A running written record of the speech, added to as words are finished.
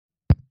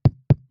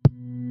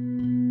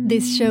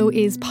This show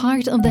is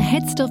part of the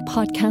Head Stuff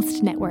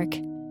Podcast Network.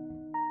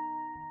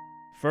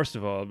 First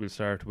of all, we'll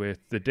start with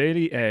the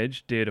Daily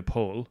Edge did a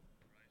poll.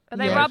 Are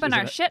they robbing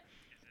our shit?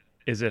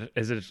 Is it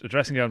a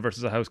dressing gown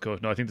versus a house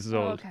coat? No, I think this is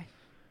old. Okay.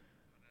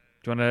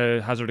 Do you want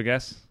to hazard a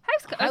guess?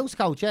 House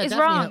coat, yeah. It's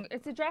definitely. wrong.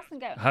 It's a dressing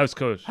gown. House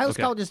coat. House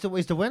okay. coat is the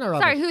winner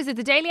of Sorry, it. who is it?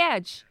 The Daily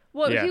Edge?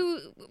 What? Yeah.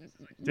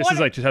 This is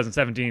like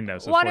 2017 now.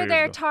 So what 4 are years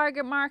their ago.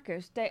 target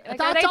market? Are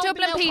Don't- they don't-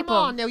 Dublin now, people?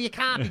 Come on, now you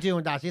can't be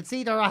doing that. It's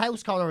either a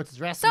house coat or it's a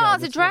dressing No, gown.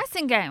 it's a Which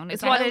dressing gown. one?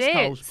 Is a what house it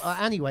coat. is.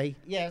 Anyway,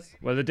 yes.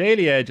 Well, the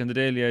Daily Edge and the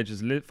Daily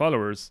Edge's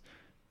followers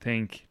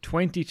think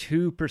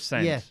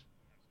 22% Yeah.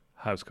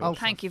 house coat. Oh,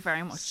 Thank you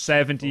very much.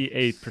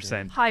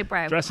 78%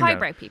 Highbrow dressing gown.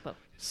 highbrow people.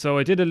 So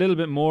I did a little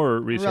bit more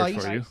research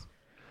Right. for you.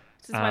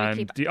 This is why we And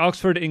keep. the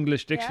Oxford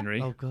English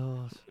Dictionary Oh,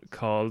 God.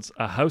 calls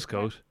a house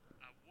coat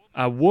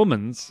a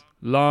woman's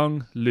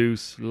long,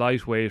 loose,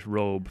 lightweight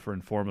robe for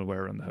informal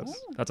wear in the house.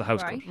 That's a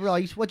house right. coat.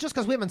 Right. Well, just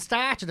because women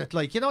started it,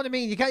 like, you know what I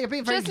mean? You're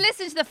being very... Just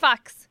listen to the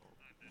facts.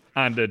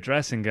 And a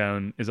dressing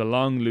gown is a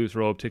long, loose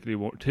robe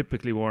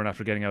typically worn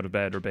after getting out of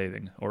bed or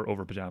bathing or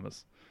over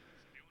pajamas.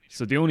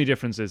 So the only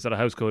difference is that a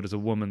house coat is a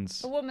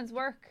woman's A woman's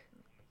work.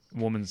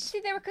 woman's.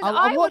 See, they were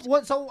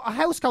because So a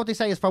house coat, they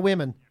say, is for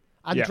women,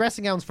 and Yeah.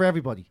 dressing gowns for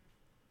everybody.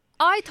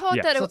 I thought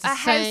Yeah. that So it's a the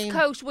house same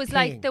coat was thing.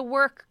 like the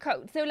work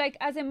coat. So, like,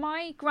 as in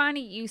my granny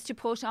used to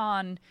put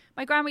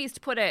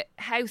a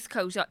house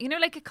coat on, you know,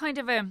 like a kind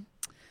of a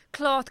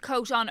cloth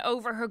coat on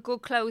over her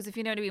good clothes, if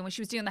you know what I mean, when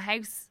she was doing the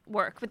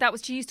housework.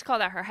 But she used to call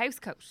that her house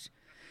coat.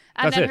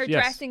 And That's then it, her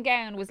yes. dressing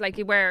gown was like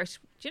you wear it,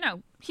 you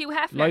know, Hugh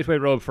Hefner.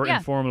 Lightweight robe for Yeah.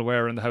 informal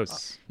wear in the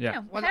house. Yeah. You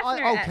know, Well,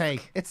 Hefner-esque. okay,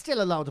 it's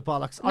still a load of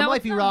bollocks. I No, might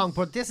it's be not. wrong,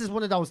 but this is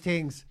one of those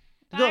things.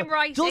 I'm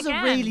right Doesn't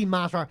again. really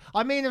matter.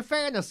 I mean, in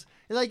fairness,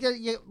 like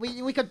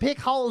we could pick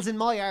holes in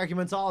my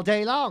arguments all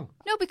day long.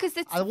 No, because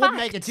it's It wouldn't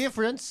make a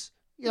difference.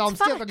 You know, It's I'm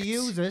still going fact. to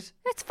use it.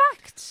 It's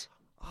fact.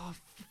 Oh,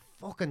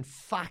 fucking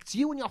facts.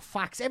 You and your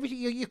facts. Everything.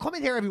 You come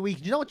in here every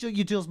week. You know what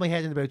you does my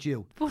head in about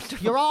you? Wonderful.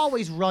 You're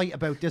always right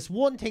about this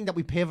one thing that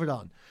we pivot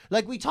on.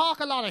 Like, we talk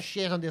a lot of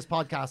shit on this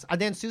podcast,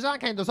 and then Suzanne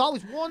Kane, there's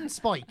always one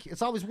spike.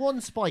 It's always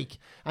one spike,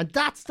 and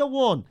that's the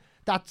one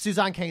that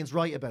Suzanne Kane's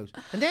right about.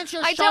 And then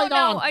she'll I shite don't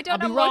know. on I don't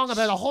and be know wrong much.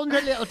 about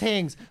 100 little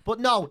things. But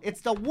no,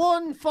 it's the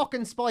one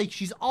fucking spike.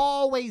 She's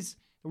always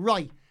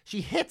right.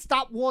 She hits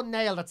that one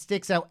nail that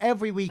sticks out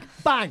every week.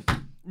 Bang!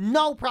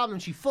 No problem.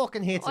 She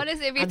fucking hits it.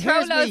 Honestly, if you And throw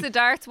here's loads me. of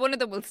darts, one of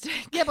them will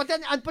stick. Yeah, but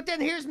then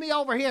here's me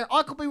over here.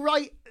 I could be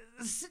right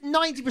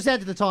 90%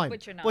 of the time.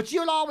 But you're not. But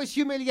you'll always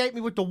humiliate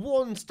me with the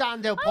one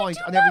standout I point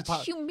do on every not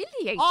part.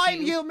 humiliate I'm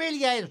you.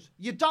 humiliated.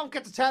 You don't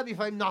get to tell me if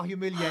I'm not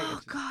humiliated.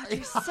 Oh, God,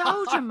 you're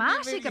so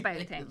dramatic about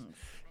things.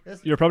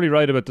 You're probably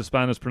right about the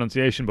Spanish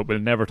pronunciation, but we'll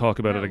never talk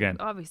about it again.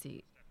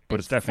 Obviously. But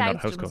it's definitely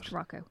not a house South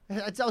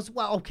coat. Toronto.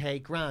 Well, okay,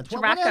 grand. What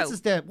Tobacco. else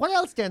is there? What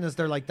else then is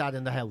there like that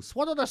in the house?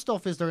 What other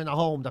stuff is there in a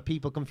home that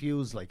people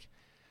confuse? Like,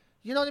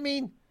 you know what I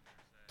mean?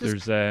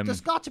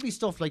 There's got to be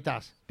stuff like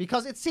that,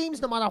 because it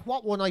seems no matter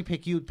what one I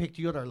pick, you'd pick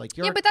the other. Like,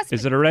 Yeah, but that's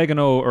Is it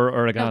oregano or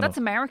oregano? no, that's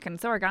American.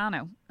 It's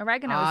oregano.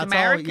 Oregano is it's all-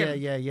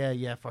 American.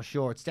 yeah, for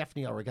sure. It's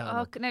definitely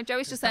oregano. Oh, now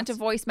Joey's just sent a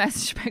voice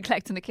message about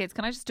collecting the kids.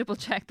 Can I just double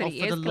check that Oh,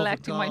 he for is the love of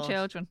collecting my God.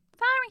 children?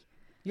 Sorry.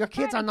 Your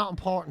kids are not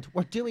important.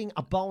 We're doing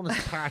a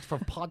bonus part for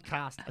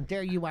podcast, and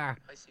there you are.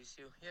 Hi, Sue.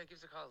 Yeah, give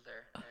us a call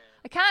there.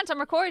 I can't. I'm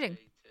recording.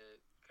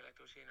 Collect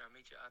Oceana, I'll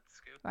meet you at the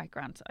school. Right,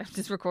 Grant. I'm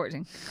just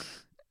recording.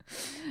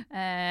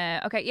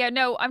 Okay, yeah,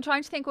 no, I'm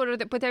trying to think what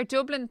other, but they're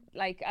Dublin,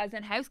 like, as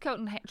in house coat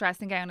and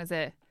dressing gown is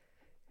a,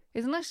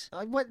 isn't it?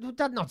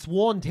 That's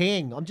one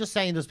thing. I'm just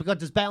saying this because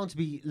there's bound to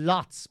be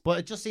lots, but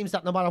it just seems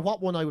that no matter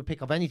what one I would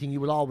pick of anything, you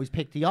will always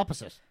pick the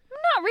opposite.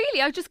 Not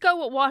really. I just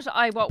go with what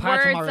Apart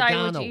words from I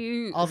oregano. would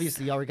use.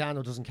 Obviously,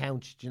 oregano doesn't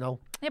count, you know.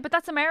 Yeah, but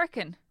that's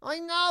American. I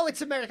know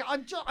it's American.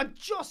 I'm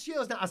just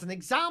using it as an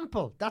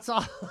example. That's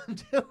all I'm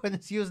doing.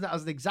 Is using it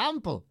as an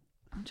example.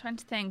 I'm trying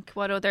to think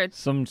what other.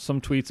 Some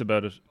tweets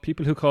about it.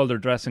 People who call their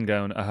dressing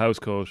gown a house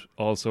coat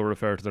also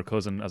refer to their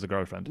cousin as a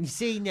girlfriend. You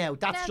see now,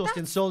 that's just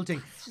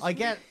insulting. I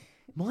get,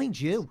 mind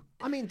you.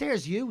 I mean,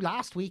 there's you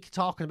last week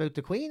talking about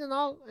the Queen and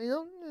all.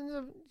 You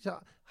know,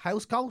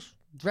 house coat,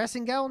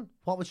 dressing gown.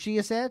 What would she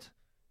have said?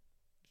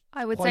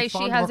 I would Quite say she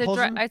fond of has her a dress.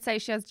 cousin? I'd say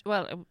she has,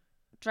 well, a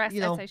dress.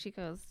 You know. I'd say she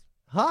goes.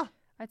 Huh?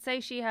 I'd say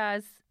she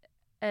has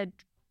a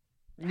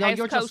No, house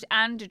you're coat just.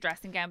 and a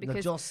dressing gown No,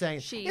 because just saying.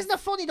 she's. Isn't it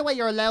funny the way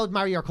you're allowed to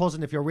marry your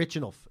cousin if you're rich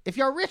enough? If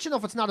you're rich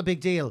enough, it's not a big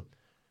deal.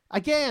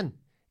 Again,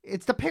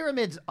 it's the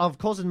pyramid of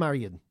cousin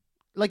marrying.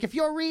 Like, if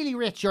you're really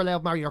rich, you're allowed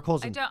to marry your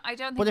cousin. I don't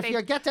think. But if they-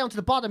 you get down to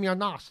the bottom, you're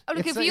not. Oh, look,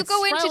 It's- if you it's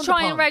go in to frowned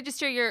try and upon.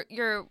 register your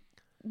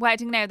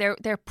wedding now,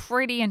 they're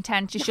pretty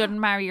intense. You shouldn't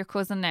marry your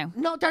cousin now.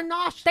 No, they're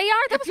not. They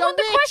are. That If was you're one of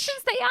the rich-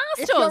 questions they If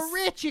asked us. you're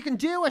rich, you can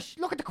do it.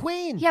 Look at the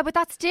Queen. Yeah, but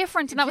that's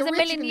different, and If that was you're a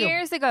rich, million you can do-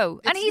 years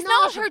ago. And It's he's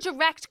not. not her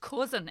direct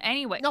cousin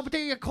anyway. No, but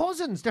they're your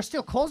cousins. They're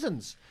still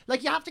cousins.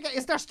 Like, you have to get.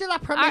 Is there still a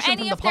permission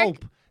any from the of their-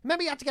 Pope?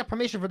 Remember, you had to get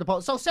permission from the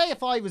Pope. So, say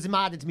if I was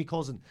mad into my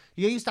cousin,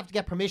 you used to have to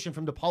get permission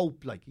from the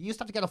Pope. Like, you used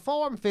to have to get a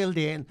form filled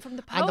in. From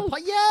the And Pope?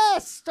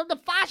 yes! The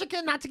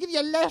Vatican had to give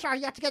you a letter.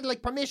 You had to get,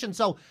 like, permission.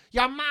 So,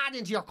 you're mad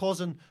into your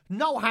cousin.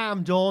 No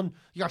harm done.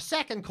 Your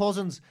second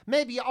cousins,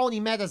 maybe you only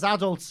met as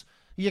adults.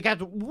 You get,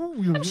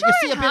 you sure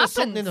see a it bit of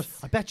something in it. happens.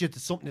 I bet you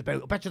there's something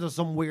about. I bet you there's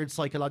some weird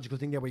psychological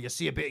thing there where you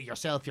see a bit of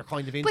yourself you're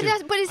kind of into.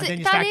 But is and it- then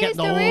you that start is- getting,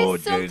 there is oh,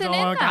 something geez, in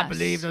I can't that.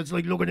 believe it's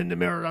like looking in the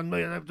mirror and I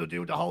have to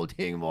do the whole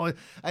thing, boy.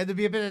 And there'll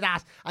be a bit of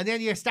that, and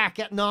then you start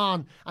getting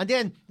on, and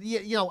then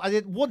you know, and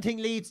then one thing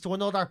leads to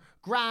another.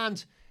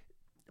 Grand,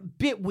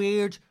 bit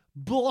weird.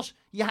 But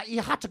you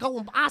had to go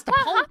and ask the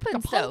What Pope.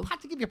 happens, The Pope though?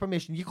 had to give you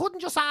permission. You couldn't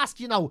just ask,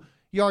 you know,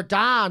 your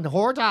Dan,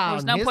 her Dan,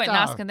 There's no his point in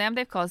Dan. asking them.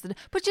 They've caused it.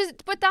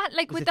 But that,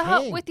 like, was with a the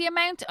thing. with the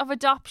amount of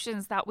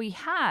adoptions that we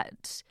had,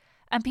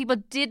 and people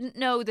didn't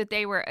know that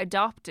they were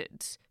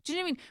adopted. Do you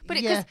know what I mean? But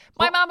because Yeah,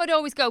 my but- mum would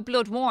always go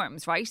blood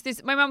warms, right?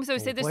 My mum would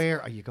always say this.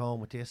 Where are you going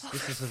with this?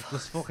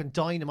 This fucking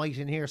dynamite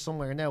in here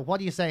somewhere now.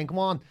 What are you saying? Come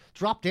on,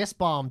 drop this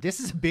bomb.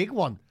 This is a big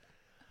one.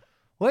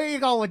 Where are you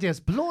going with this?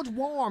 Blood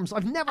warms.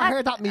 I've never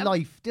heard that in my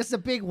life. This is a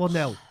big one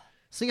now.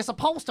 So you're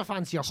supposed to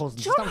fancy your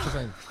cousins. Is that what you're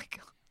saying? Oh my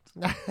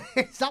God.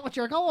 Is that what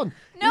you're going?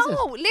 Is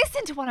No, it?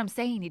 listen to what I'm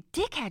saying, you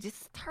dickhead.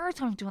 It's the third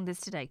time I'm doing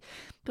this today.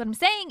 What I'm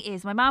saying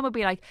is my mum would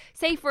be like,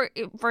 say for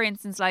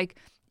instance, like,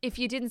 if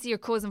you didn't see your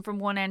cousin from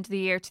one end of the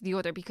year to the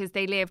other because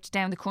they lived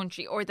down the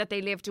country or that they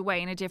lived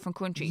away in a different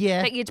country,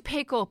 Yeah. that you'd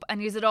pick up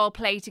and you'd all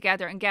play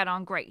together and get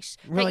on great.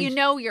 That you Right.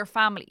 know your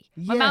family.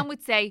 My Yeah. mum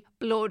would say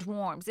blood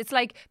warms. It's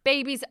like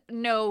babies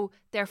know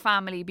their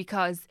family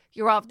because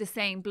you're of the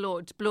same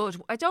blood.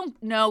 I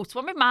don't know. It's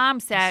what my mum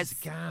says. This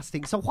is a gas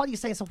thing. So what are you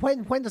saying? So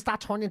when does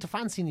that turn into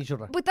fancying each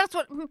other?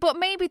 But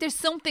maybe there's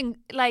something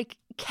like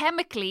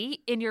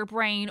chemically in your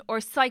brain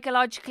or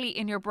psychologically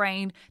in your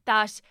brain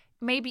that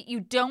maybe you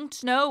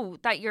don't know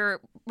that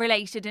you're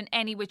related in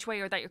any which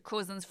way or that you're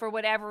cousins for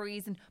whatever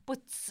reason. But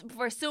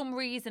for some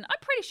reason, I'm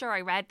pretty sure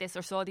I read this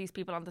or saw these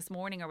people on This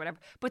Morning or whatever,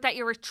 but that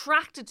you're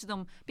attracted to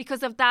them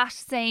because of that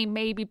same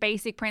maybe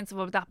basic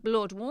principle of that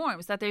blood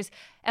warms, that there's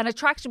an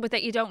attraction but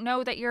that you don't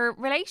know that you're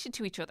related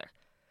to each other.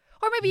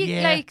 Or maybe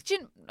Yeah. like,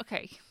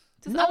 okay.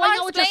 No, I'm I not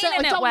know what you're saying. I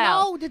explaining it don't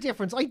well. know the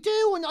difference. I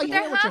do, and I hear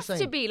There what you're has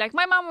saying. to be. Like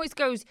my mum always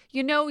goes,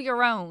 you know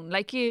your own.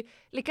 Like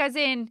as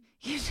in,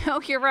 you know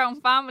your own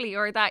family,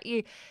 or that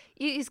you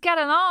get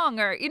along,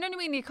 or you know what I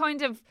mean. You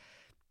kind of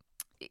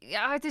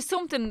there's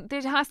something.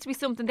 There has to be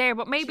something there,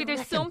 but maybe you there's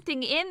reckon?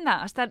 something in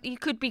that you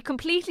could be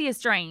completely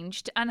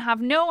estranged and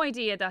have no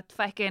idea that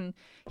fucking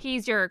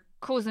he's your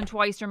cousin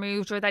twice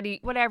removed, or that he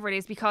whatever it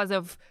is because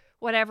of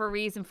whatever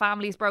reason,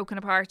 family's broken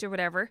apart or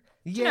whatever.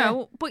 You Yeah.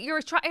 know, but you're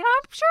I'm sure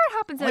it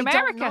happens in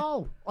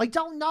America. I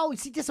don't know.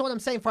 See, this is what I'm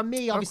saying. For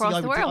me, obviously, across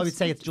I the would world.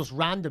 say it's just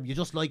random. You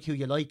just like who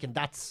you like, and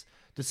that's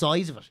the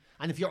size of it.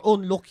 And if you're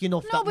unlucky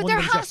enough No, that but one there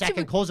of them's your has to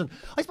second be- cousin,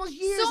 I suppose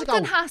years Something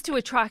ago. has to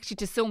attract you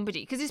to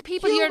somebody because there's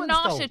people you're Humans,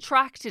 not though.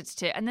 attracted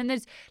to, and then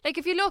there's like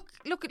if you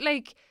look at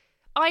like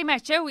I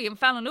met Joey and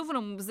fell in love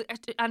with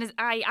him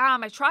I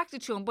am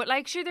attracted to him, but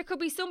like sure there could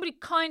be somebody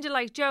kind of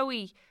like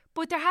Joey,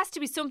 but there has to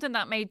be something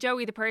that made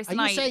Joey the person.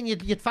 Are you I saying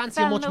you'd fancy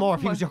fell him in much love more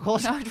if he with. was your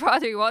cousin? No, I'd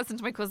rather he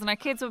wasn't my cousin. Our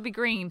kids would be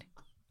green.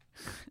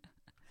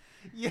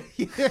 Yeah,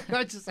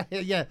 I just say,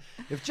 yeah.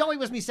 If Joey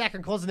was my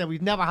second cousin, then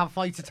we'd never have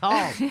fights at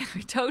all.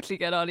 We totally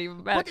get on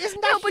even better. But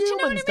isn't that no, but humans, you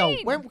know what I mean?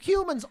 though? We're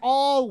humans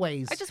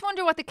always. I just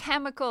wonder what the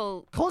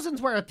chemical.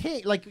 Cousins were a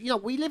thing. Like, you know,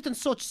 we lived in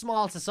such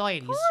small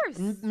societies. course.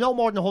 No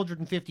more than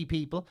 150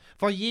 people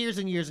for years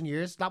and years and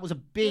years. That was a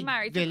big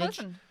married your village.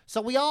 cousin. So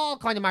we all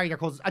kind of married our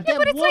cousins. And Yeah, then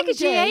but it's one like a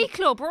day, GA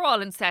club. We're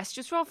all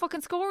incestuous. We all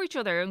fucking score each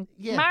other and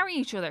Yeah. marry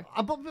each other.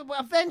 But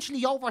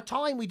eventually, over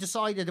time, we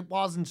decided it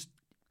wasn't.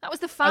 That was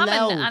the famine,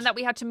 Allowed. and that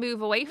we had to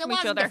move away It from each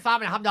wasn't other. the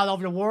famine happening all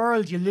over the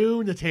world, you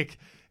lunatic.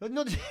 It had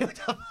nothing to do with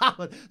the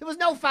famine. There was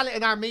no fella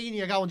in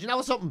Armenia going, do you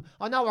know something?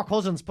 I know we're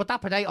cousins, but that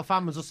potato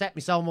famine's upset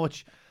me so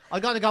much. I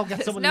gotta go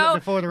get someone a little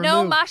bit further no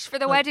removed. mash for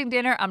the Like, wedding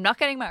dinner. I'm not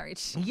getting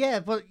married. Yeah,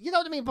 but you know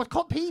what I mean?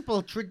 But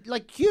people,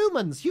 like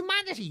humans,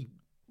 humanity,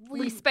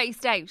 We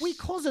spaced out.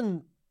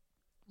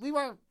 we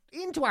were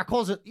into our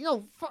cousin, you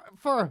know,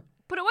 for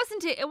but it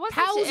wasn't. It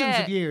wasn't thousands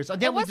of years.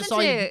 And then it we wasn't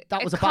decided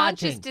that was a bad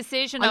conscious thing.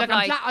 decision I, of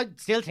like, like. I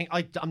still think,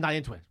 I'm not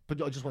into it,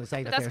 but I just want to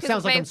say that that's there. It 'cause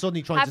sounds like maybe- I'm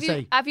suddenly trying to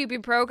say. Have you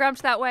been programmed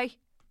that way?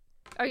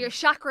 Are your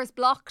chakras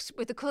blocked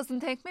with the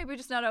cousin thing? Maybe you're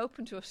just not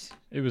open to it.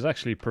 It was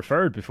actually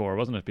preferred before,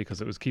 wasn't it?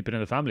 Because it was keeping in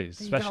the families,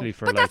 you go. especially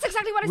for But like. that's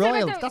exactly what I said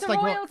Royals, about that's the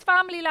like Royals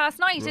family last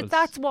night. Royals.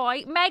 That's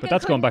why Meghan. But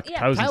that's going back couldn't-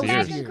 thousands of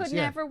years. Meghan could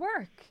Yeah. never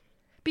work.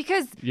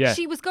 Because Yeah.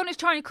 she was going to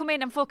try and come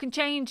in and fucking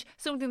change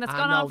something that's Ah,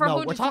 gone no, on for no, we're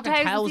hundreds of talking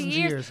thousands of thousands of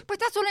years. years. But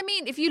that's what I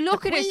mean. If you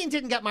look the at Queen it,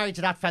 didn't get married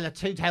to that fella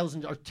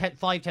 2,000 or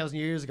 5,000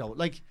 years ago.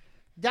 Like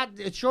that,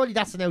 surely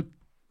that's an out.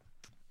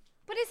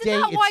 but isn't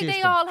dated that why they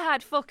system. all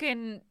had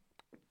fucking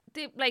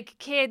like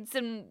kids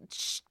and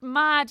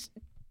mad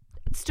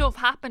stuff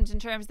happened in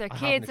terms of their I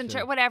haven't kids a and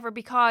clue. whatever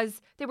because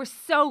they were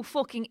so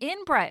fucking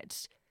inbred,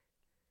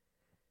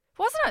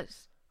 wasn't it?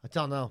 I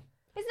don't know.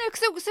 Isn't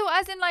it? So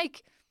as in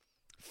like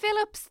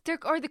Philip's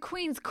or the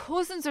Queen's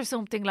cousins or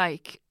something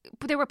like,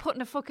 but they were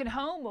putting a fucking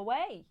home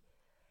away.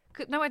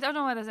 No, I don't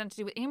know what that's anything to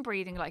do with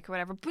inbreeding, like, or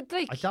whatever. But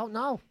like, I don't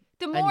know.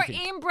 the more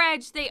anything.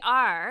 inbred they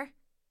are,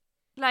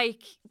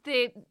 like,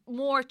 the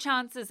more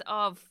chances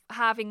of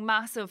having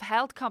massive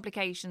health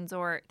complications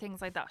or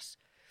things like that.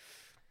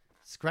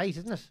 It's great,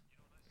 isn't it?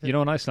 You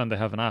know, in Iceland they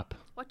have an app.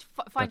 What,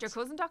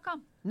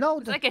 findyourcousin.com? No,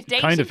 It's like a dating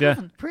Kind of, yeah.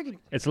 cousin. pretty.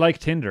 It's like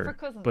For Tinder,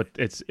 cousins. but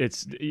it's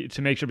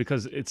to make sure,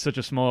 because it's such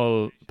a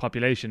small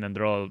population and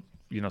they're all,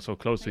 you know, so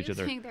close to Are each you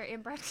other. saying they're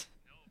inbred?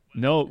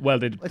 No, well,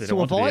 they It's don't to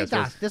want to be, I avoid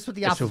suppose. that. This is what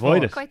the It's app to is avoid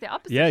for. it. Quite the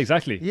opposite. Yeah,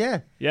 exactly. Yeah.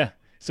 Yeah.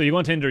 So you go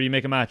on Tinder, you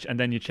make a match, and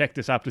then you check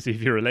this app to see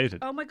if you're related.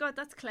 Oh my God,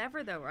 that's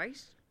clever though, right?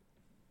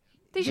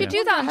 They Yeah. should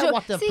do that. How,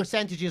 what the See,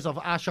 percentages of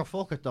Asher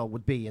fuck it though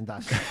would be in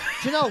that.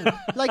 Do you know,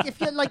 like if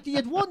you like,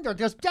 you'd wonder.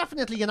 There's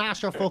definitely an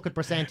Asher fuck it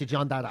percentage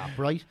on that app,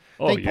 right?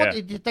 Oh,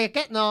 They're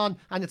getting on,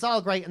 and it's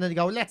all great, and then they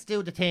go, "Let's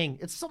do the thing."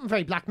 It's something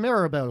very Black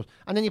Mirror about it,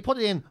 and then you put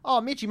it in. Oh,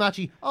 Mitchy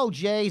Matchy. Oh,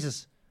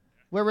 Jesus,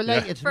 we're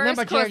related. First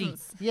Remember Jerry?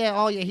 cousins. Yeah.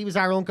 Oh, yeah. He was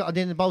our uncle, and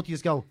then both of you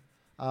go,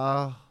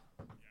 I'm not.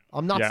 Yeah,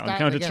 on the starting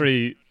count of again."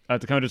 three. At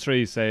the count of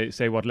three,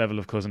 say what level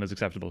of cousin is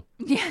acceptable.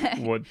 yeah.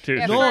 1, 2,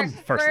 Yeah, 3. None.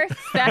 First,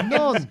 second.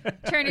 None.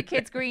 Turn your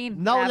kids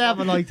green. No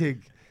level, I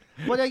think.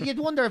 But you'd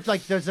wonder if,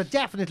 like, there's a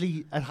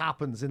definitely it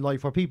happens in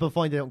life where people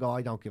find it and go,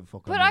 "I don't give a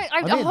fuck." But I'm I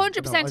in. I'm in.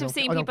 100% I have don't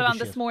seen give people a on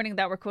This shit. Morning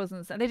that were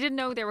cousins, and they didn't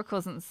know they were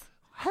cousins.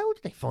 How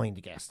did they find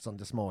the guests on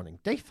This Morning?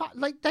 They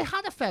they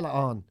had a fella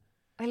on.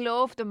 I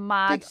love the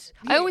mad.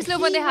 They- I always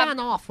love when he they have. ran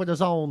off with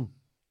his own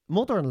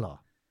mother-in-law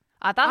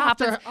That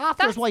after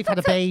happens. his wife had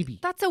a baby.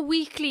 That's a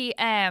weekly.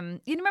 You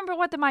remember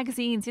what the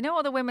magazines? You know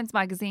all the women's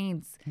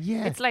magazines.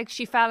 Yeah. It's like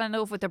she fell in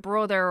love with the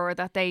brother, or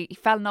that they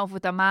fell in love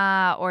with the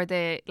ma, or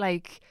they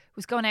like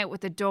was going out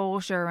with the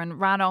daughter and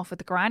ran off with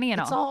the granny and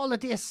It's all. all of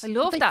this. I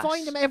love they that.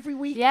 find them every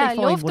week. Yeah, they I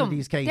find love one them. of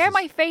these cases. They're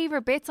my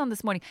favourite bits on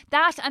This Morning.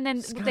 That, and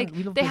then Scandal.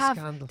 We love they this have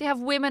scandal. they have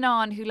women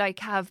on who like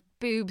have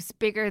boobs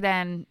bigger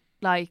than,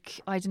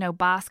 like, I don't know,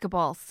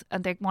 basketballs,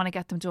 and they want to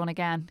get them done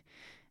again.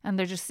 And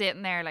they're just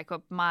sitting there like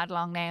with mad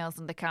long nails,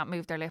 and they can't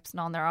move their lips, and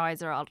on their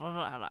eyes are all.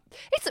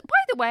 It's,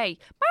 by the way,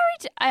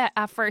 Married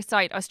at First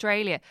Sight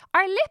Australia.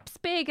 Are lips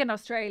big in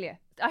Australia?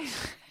 I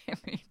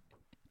mean,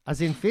 As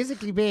in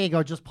physically big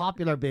or just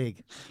popular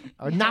big?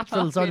 Or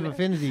natural sort of popular.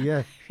 affinity,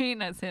 yeah.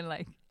 as in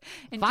like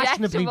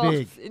Fashionably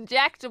big.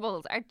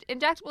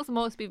 Injectables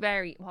must be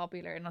very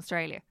popular in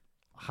Australia.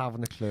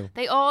 Haven't a clue.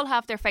 They all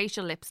have their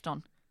facial lips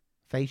done.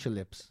 Facial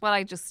lips. Well,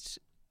 I just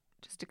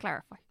to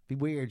clarify. Be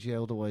weird, yeah,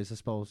 otherwise, I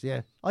suppose,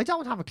 yeah. I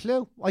don't have a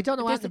clue. I don't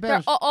know anything They're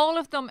about it. all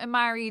of them are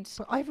married.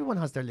 But everyone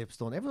has their lips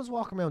done. Everyone's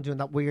walking around doing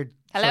that weird.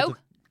 Hello? sort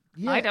of-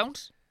 yeah. I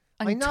don't.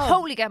 I'm I know.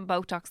 totally getting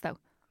Botox though.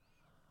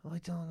 I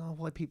don't know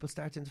why people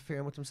start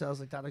interfering with themselves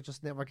like that. I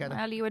just never get it.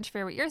 Well, you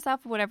interfere with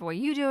yourself, whatever way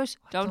you do it.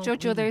 Don't don't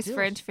judge really others do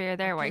for it. interfere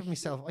their way. Give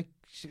myself.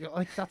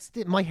 That's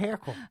it. My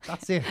haircut.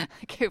 That's it. I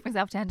gave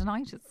myself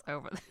tendonitis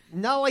over there.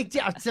 No, I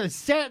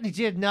certainly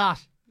did not.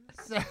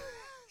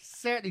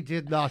 Certainly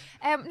did not.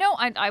 No,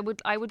 I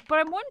would, but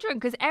I'm wondering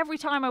because every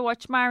time I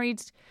watch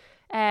Married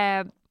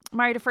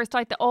at First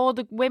Sight, that all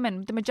the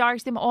women, the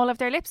majority of them, all have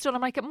their lips done.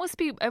 I'm like, it must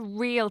be a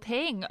real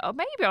thing. Or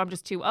maybe I'm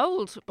just too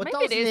old. But Maybe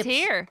those it is lips,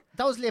 here.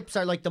 Those lips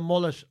are like the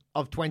mullet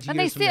of 20 And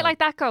they years from sit now. like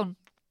that going.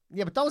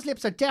 Yeah, but those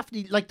lips are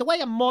definitely like the way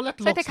a mullet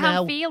like they looks can't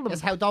now feel them.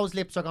 is how those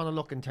lips are going to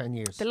look in 10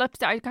 years. The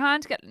lips, I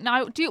can't get.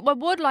 Now, I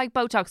would like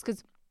Botox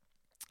because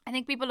I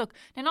think people look,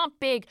 they're not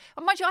big.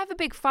 Oh, mind you, I have a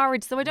big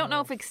forehead, so I don't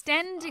know if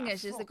extending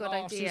it is a good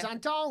idea. Suzanne,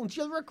 don't.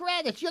 You'll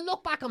regret it. You'll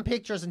look back on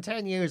pictures in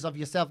 10 years of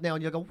yourself now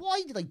and you'll go,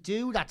 why did I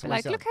do that to Like,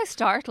 myself? look how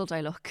startled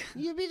I look.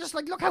 You'll be just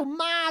like, look how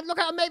mad. Look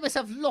how I made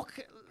myself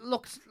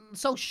look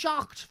so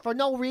shocked for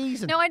no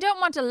reason. No, I don't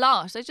want a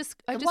lot. I just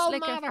won't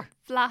like matter.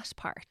 a flat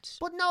part.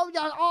 But no,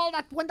 all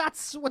that when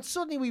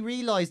suddenly we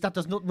realise that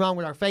there's nothing wrong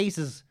with our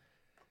faces,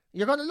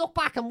 you're going to look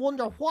back and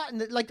wonder what,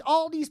 like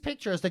all these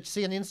pictures that you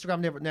see on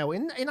Instagram now,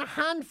 in a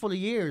handful of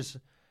years,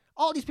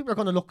 all these people are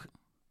going to look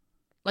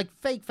like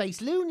fake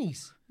face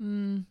loonies.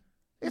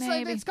 It's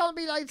like maybe. it's going to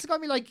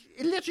be like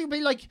it literally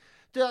be like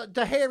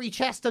the hairy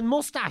chest and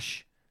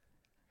mustache.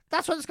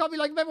 That's what it's going to be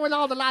like. Remember when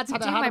all the lads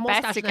had Do a my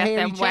best mustache to and a get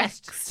hairy them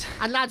chest, waxed.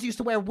 and lads used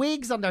to wear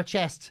wigs on their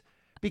chest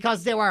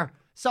because they were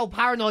so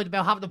paranoid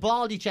about having a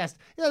baldy chest.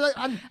 You know, like,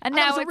 and that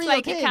now was a it's real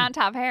like thing. you can't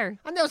have hair.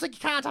 And now it's like you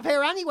can't have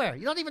hair anywhere.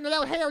 You're not even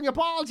allowed hair on your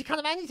balls. You can't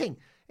have anything.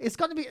 It's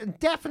going to be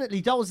definitely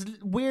those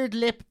weird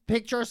lip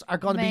pictures are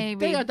going to be.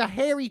 Maybe. They are the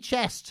hairy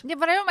chest. Yeah,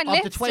 but I don't want my Of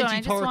the lips done.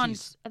 I just 2030s.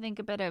 want, I think,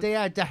 a bit of. They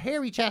are the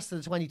hairy chest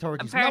of the 2030s.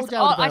 No First,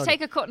 doubt I about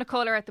take it. a cut and a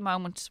colour at the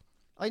moment.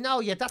 I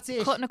know. Yeah, that's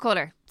it. Cut and a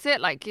colour. That's it.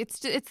 Like it's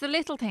the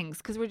little things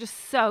because we're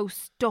just so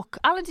stuck.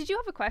 Alan, did you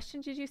have a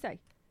question? Did you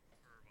say?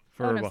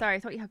 For Oh no, what? sorry. I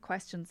thought you had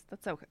questions.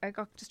 That's okay. I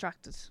got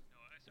distracted.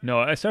 No,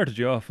 I started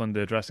you off on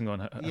the dressing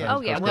gown. Yeah.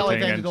 Oh, yeah, Well, well, I've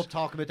thing, ended and up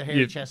talking about the hairy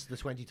you- chest of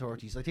the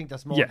 2030s. I think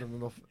that's more Yeah. than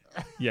enough.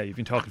 Yeah, you've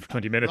been talking for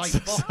 20 minutes.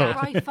 Right, fuck so. that.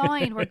 Right,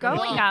 fine, we're going,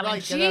 Right, Gavin.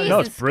 right, Jesus get out. No,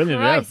 it's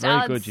brilliant, yeah, Christ, very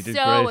I'm good, you did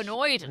so great.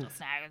 annoyed at us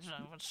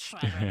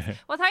now.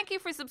 Well, thank you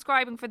for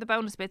subscribing for the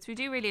bonus bits. We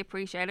do really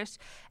appreciate it.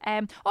 Do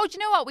you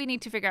know what we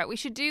need to figure out? We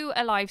should do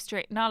a live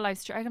stream. Not a live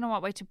stream. I don't know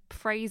what way to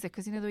phrase it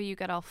because you know the way you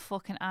get all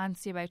fucking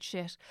antsy about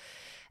shit.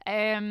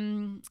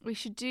 We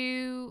should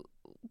do.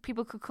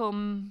 People could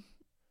come.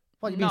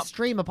 What, you mean Not-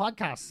 stream a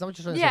podcast? Is that what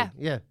you're trying to Yeah. say?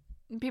 Yeah.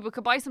 People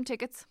could buy some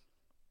tickets,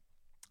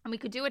 and we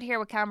could do it here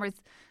with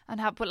cameras and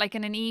have put like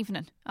in an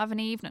evening. Have an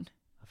evening.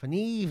 For an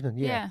evening,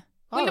 yeah.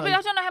 Well, All but right.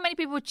 I don't know how many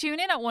people would tune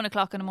in at 1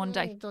 o'clock on a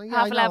Monday. Yeah, I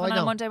Half know, 11 I on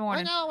know. a Monday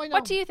morning. I know.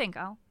 What do you think,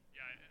 Al?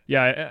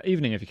 Yeah,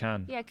 evening if you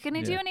can. Yeah, can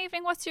you do Yeah. an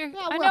evening? What's your? Yeah,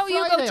 I well, know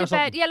you go Friday to or bed.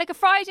 something. Yeah, like a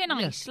Friday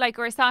night, like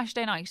or a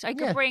Saturday night. I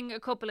could Yeah. bring a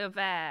couple of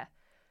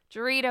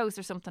Doritos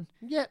or something.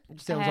 Yeah,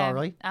 sounds all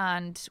right.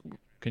 And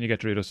Can you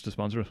get Doritos to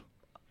sponsor it?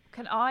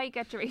 can I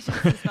get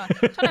Doritos? As well?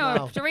 Don't know.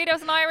 No.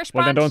 Doritos an Irish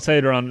Well, brand. then don't say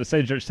they're on.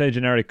 Say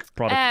generic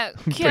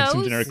product. Bring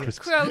some generic Crow's,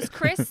 crisps. Crow's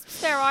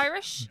crisps. They're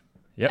Irish.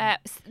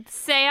 Yep.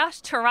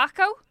 Seat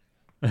Tarraco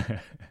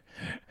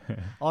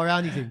Or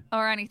anything.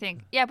 or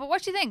anything. Yeah, but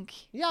what do you think?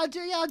 Yeah, I'll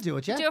do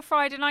it, yeah. Do a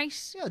Friday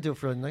night. Yeah, I'll do it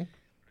for a night.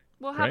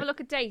 We'll have a Great.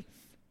 look at dates.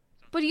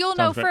 But you'll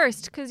Sounds know great.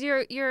 first because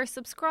you're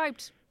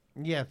subscribed.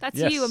 Yeah. That's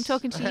Yes. you. I'm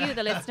talking to you,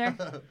 the listener.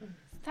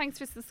 Thanks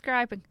for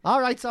subscribing. All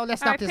right, so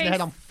let's All stop right, this in the peace.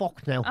 head. I'm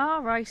fucked now.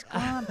 All right. Go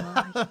on,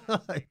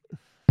 boy.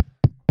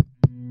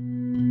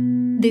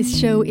 This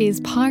show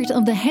is part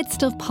of the Head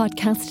Stuff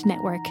Podcast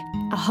Network,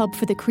 a hub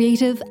for the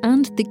creative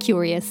and the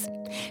curious.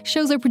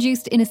 Shows are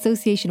produced in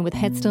association with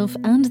Head Stuff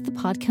and the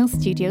Podcast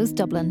Studios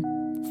Dublin.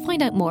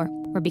 Find out more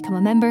or become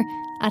a member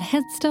at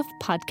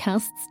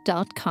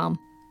headstuffpodcasts.com.